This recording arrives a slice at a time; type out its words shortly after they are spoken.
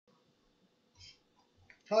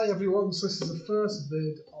Hi everyone, so this is the first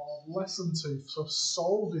vid of lesson 2 for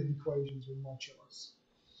solving equations with modulus.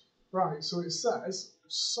 Right, so it says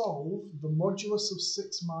solve the modulus of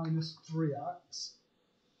 6 minus 3x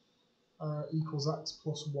equals x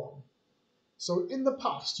plus 1. So in the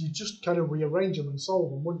past you just kind of rearrange them and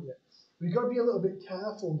solve them, wouldn't you? But you've got to be a little bit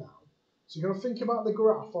careful now. So you've got to think about the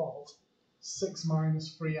graph of 6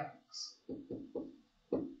 minus 3x.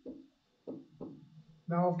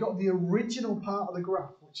 Now I've got the original part of the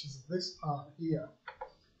graph, which is this part here.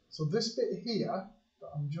 So this bit here, that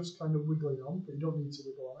I'm just kind of wiggling on, but you don't need to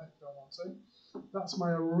wiggle on it if you don't want to. That's my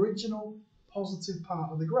original positive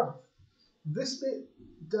part of the graph. This bit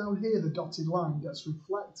down here, the dotted line, gets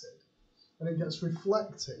reflected, and it gets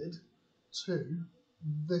reflected to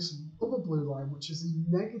this other blue line, which is the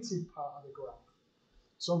negative part of the graph.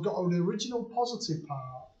 So I've got an original positive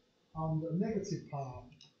part and a negative part.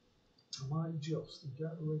 I might just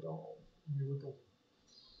get rid of my wiggle.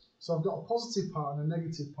 So I've got a positive part and a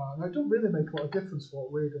negative part, and it don't really make a lot of difference for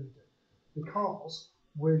what we're going to do, because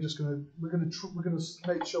we're going to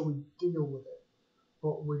make sure we deal with it,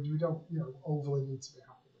 but we don't overly need to be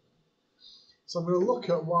happy with it. So I'm going to look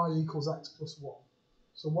at y equals x plus 1.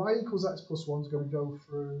 So y equals x plus 1 is going to go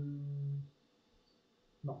through,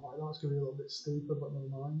 not like that, it's going to be a little bit steeper, but never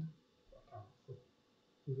mind. I can't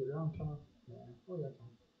move it around, can I? No. Oh yeah, I can.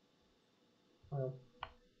 I'm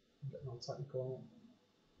getting on technical on it.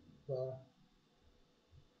 There.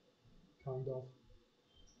 Kind of.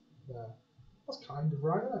 There. That's kind of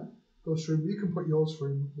right, isn't it? Goes through, you can put yours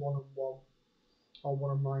through 1 and 1, or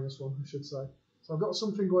 1 and minus 1, I should say. So I've got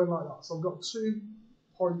something going like that. So I've got 2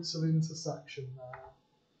 points of intersection there.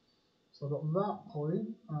 So I've got that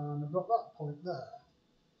point, and I've got that point there.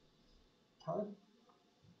 Okay.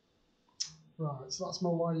 Right, so that's my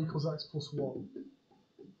y equals x plus 1.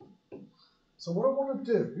 So what I want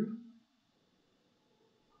to do,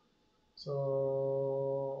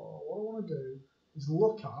 is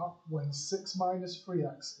look at when 6 minus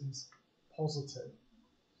 3x is positive.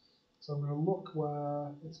 So I'm going to look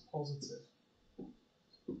where it's positive.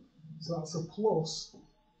 So that's a plus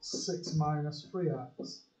 6 minus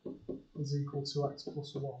 3x is equal to x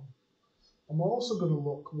plus 1. I'm also going to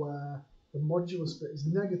look where the modulus bit is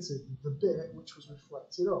negative, the bit which was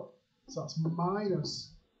reflected up. So that's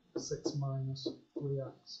minus 6 minus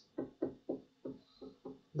 3x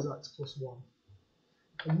is x plus 1.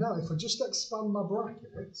 And now if I just expand my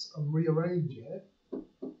brackets and rearrange it,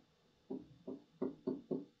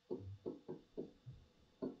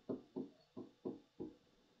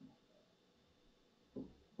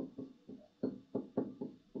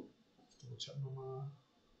 double check my mark.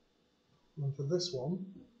 And for this one,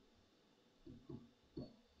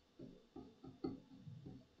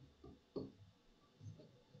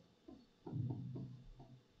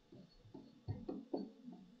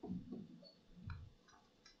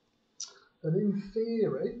 then in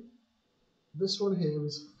theory, this one here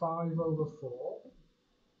is 5 over 4,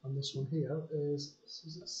 and this one here is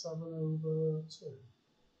it 7 over 2?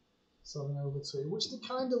 7 over 2, which they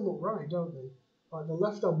kind of look right, don't they? Like the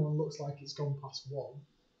left-hand one looks like it's gone past 1,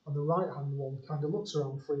 and the right-hand one kind of looks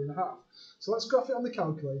around 3.5. So let's graph it on the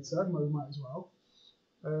calculator, we might as well.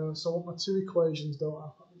 So I want my 2 equations, don't I?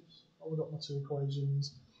 I've got my 2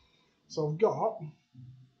 equations. So I've got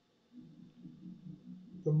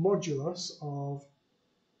the modulus of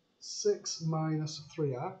 6 minus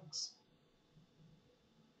 3x,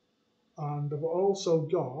 and I've also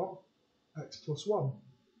got x plus 1.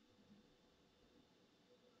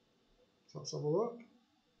 So let's have a look.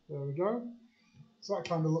 There we go. So that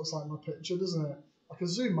kind of looks like my picture, doesn't it? I can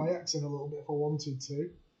zoom my x in a little bit if I wanted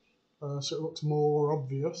to, so it looks more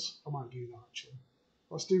obvious. I might do that actually.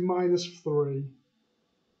 Let's do minus 3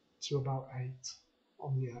 to about 8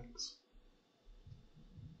 on the x.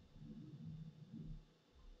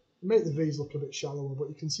 Make the v's look a bit shallower, but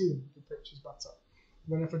you can see the pictures better.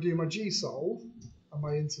 And then if I do my g-solve and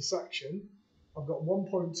my intersection, I've got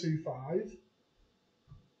 1.25,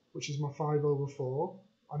 which is my 5 over 4,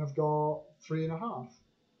 and I've got 3.5.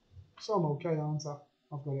 So I'm okay, aren't I?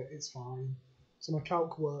 I've got it, it's fine. So my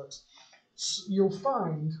calc works. So you'll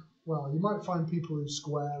find, well, you might find people who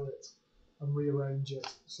square it and rearrange it,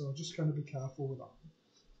 so just kind of be careful with that.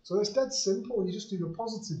 So it's dead simple. You just do the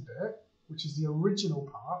positive bit, which is the original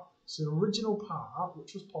part. So the original part,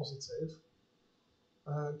 which was positive,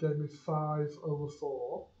 gave me 5 over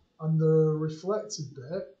 4, and the reflected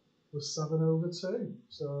bit was 7 over 2.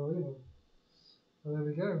 So, there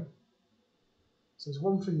we go. So there's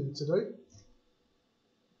one for you to do.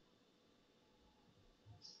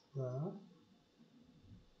 There.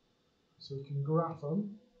 So you can graph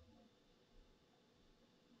them.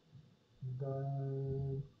 And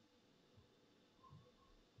then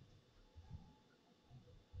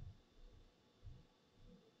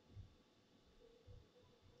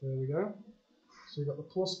there we go. So you've got the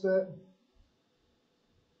plus bit.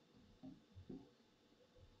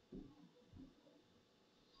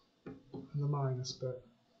 And the minus bit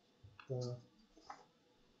there.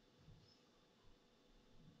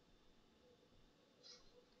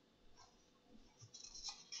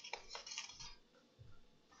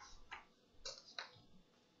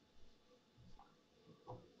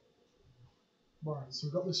 Right, so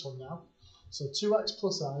we've got this one now. So 2x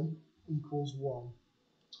plus a equals 1.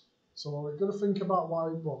 So we're going to think about y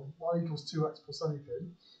equals 2x plus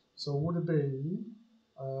anything. So would it be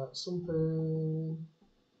something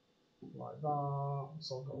like that?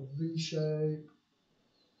 So I've got a V shape.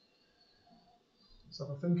 So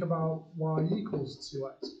if I think about y equals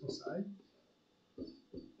 2x plus a,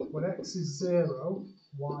 when x is 0,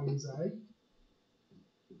 y is a.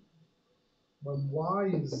 When y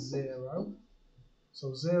is 0,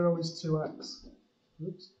 so 0 is 2x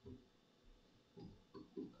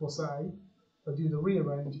plus a. If I do the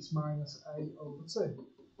rearrange, it's minus a over 2.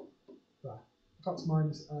 There. That's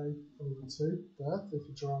minus a over 2 there, if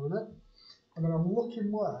you're drawing it. And then I'm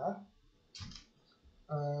looking where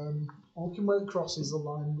it crosses the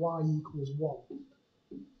line y equals 1.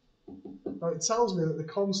 Now it tells me that the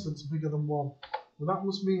constant's bigger than 1. Well, that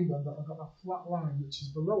must mean then that I've got a flat line which is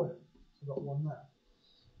below it. So I've got 1 there.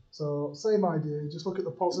 So same idea, just look at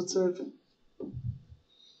the positive.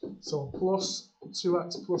 So plus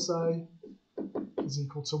 2x plus a is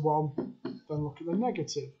equal to 1. Then look at the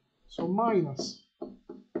negative. So minus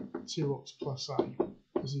 2x plus a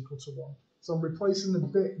is equal to 1. So I'm replacing the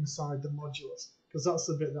bit inside the modulus, because that's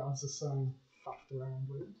the bit that has the sign faffed around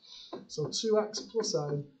with. So 2x plus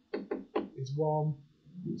a is 1.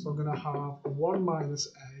 So I'm going to have 1 minus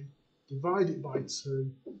a divided by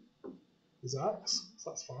 2 is x. So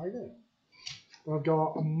that's fine, isn't it? Then I've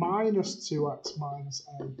got a minus 2x minus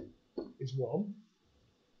a is 1.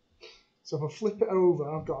 So if I flip it over,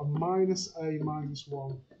 I've got a minus a minus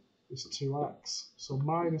 1 is 2x. So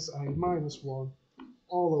minus a minus 1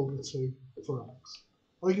 all over 2 for x.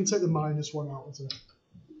 Or you can take the minus 1 out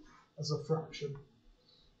as a fraction.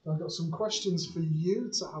 I've got some questions for you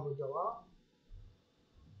to have a go at.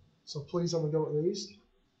 So please have a go at these.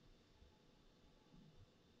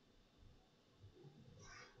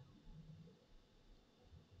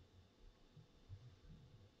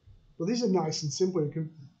 But these are nice and simple. You can,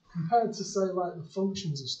 compared to say like the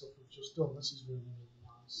functions and stuff we've just done, this is really, really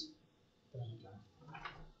nice. There you go.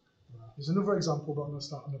 There's another example, but I'm going to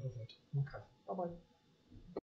start another vid. Okay, bye-bye.